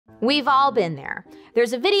We've all been there.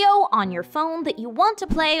 There's a video on your phone that you want to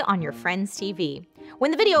play on your friend's TV.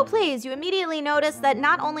 When the video plays, you immediately notice that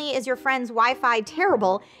not only is your friend's Wi-Fi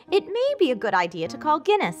terrible, it may be a good idea to call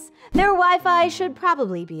Guinness. Their Wi-Fi should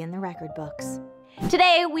probably be in the record books.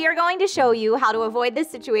 Today, we are going to show you how to avoid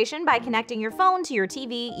this situation by connecting your phone to your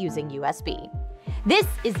TV using USB. This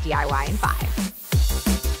is DIY in 5.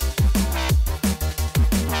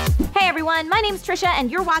 Hey everyone, my name's Trisha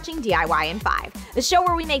and you're watching DIY in 5, the show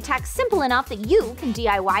where we make tech simple enough that you can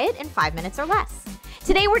DIY it in 5 minutes or less.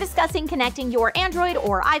 Today we're discussing connecting your Android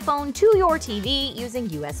or iPhone to your TV using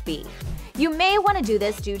USB. You may want to do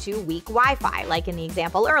this due to weak Wi-Fi, like in the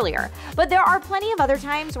example earlier, but there are plenty of other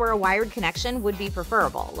times where a wired connection would be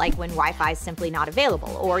preferable, like when Wi-Fi is simply not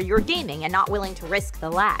available, or you're gaming and not willing to risk the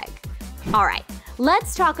lag. Alright,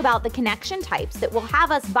 let's talk about the connection types that will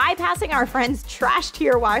have us bypassing our friend's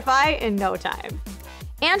trash-tier Wi-Fi in no time.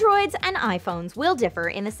 Androids and iPhones will differ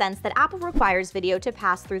in the sense that Apple requires video to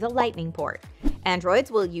pass through the Lightning port.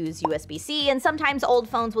 Androids will use USB-C, and sometimes old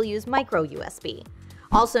phones will use micro USB.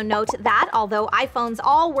 Also note that although iPhones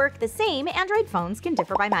all work the same, Android phones can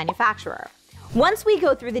differ by manufacturer. Once we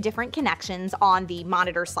go through the different connections on the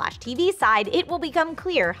monitor/TV side, it will become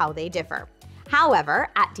clear how they differ. However,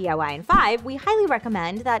 at DIY in 5, we highly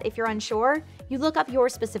recommend that if you're unsure, you look up your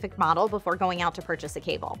specific model before going out to purchase a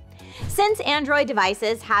cable. Since Android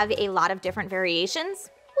devices have a lot of different variations,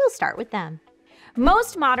 we'll start with them.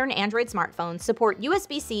 Most modern Android smartphones support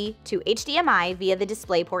USB-C to HDMI via the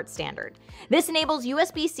DisplayPort standard. This enables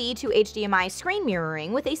USB-C to HDMI screen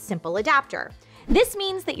mirroring with a simple adapter. This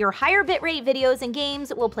means that your higher bitrate videos and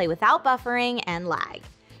games will play without buffering and lag.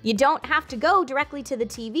 You don't have to go directly to the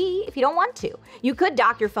TV if you don't want to. You could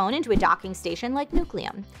dock your phone into a docking station like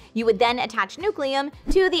Nucleum. You would then attach Nucleum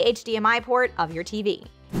to the HDMI port of your TV.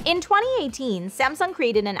 In 2018, Samsung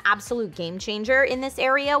created an absolute game changer in this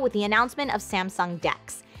area with the announcement of Samsung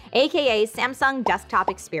DeX, aka Samsung Desktop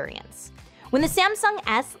Experience. When the Samsung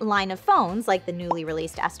S line of phones, like the newly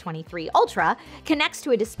released S23 Ultra, connects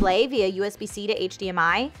to a display via USB-C to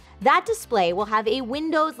HDMI, that display will have a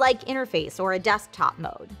Windows-like interface or a desktop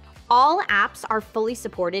mode. All apps are fully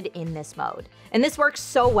supported in this mode. And this works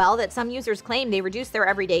so well that some users claim they reduce their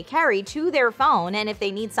everyday carry to their phone, and if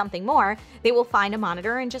they need something more, they will find a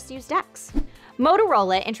monitor and just use DeX.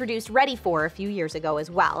 Motorola introduced Ready For a few years ago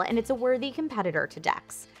as well, and it's a worthy competitor to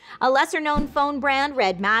DeX. A lesser-known phone brand,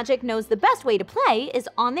 Red Magic, knows the best way to play is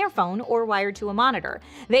on their phone or wired to a monitor.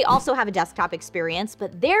 They also have a desktop experience,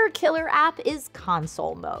 but their killer app is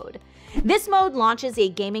console mode. This mode launches a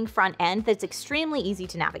gaming front end that's extremely easy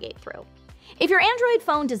to navigate through. If your Android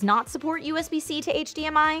phone does not support USB-C to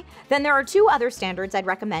HDMI, then there are two other standards I'd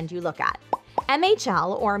recommend you look at: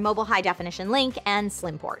 MHL, or Mobile High Definition Link, and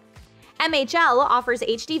SlimPort. MHL offers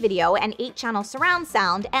HD video and 8-channel surround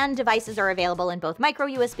sound, and devices are available in both micro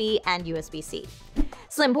USB and USB-C.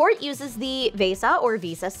 SlimPort uses the VESA or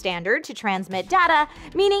VESA standard to transmit data,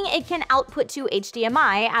 meaning it can output to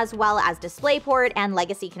HDMI as well as DisplayPort and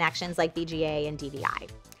legacy connections like VGA and DVI.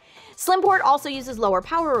 SlimPort also uses lower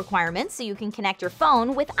power requirements so you can connect your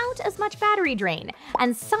phone without as much battery drain,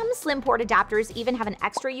 and some SlimPort adapters even have an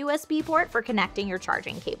extra USB port for connecting your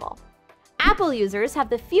charging cable. Apple users have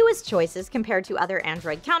the fewest choices compared to other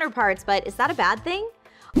Android counterparts, but is that a bad thing?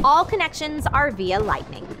 All connections are via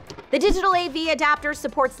Lightning. The digital AV adapter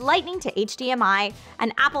supports Lightning to HDMI,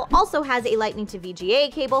 and Apple also has a Lightning to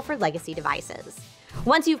VGA cable for legacy devices.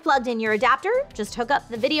 Once you've plugged in your adapter, just hook up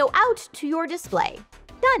the video out to your display.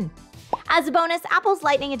 Done! As a bonus, Apple's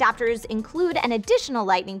Lightning adapters include an additional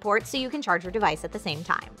Lightning port so you can charge your device at the same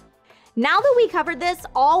time. Now that we covered this,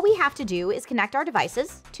 all we have to do is connect our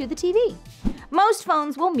devices to the TV. Most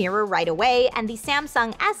phones will mirror right away, and the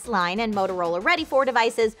Samsung S line and Motorola Ready For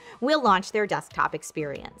devices will launch their desktop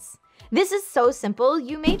experience. This is so simple,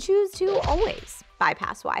 you may choose to always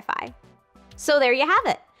bypass Wi-Fi. So there you have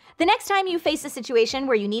it. The next time you face a situation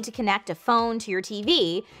where you need to connect a phone to your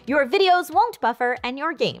TV, your videos won't buffer and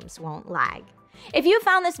your games won't lag. If you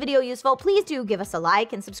found this video useful, please do give us a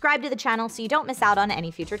like and subscribe to the channel so you don't miss out on any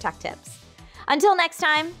future tech tips. Until next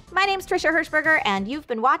time, my name's Trisha Hirschberger, and you've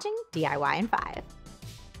been watching DIY in 5.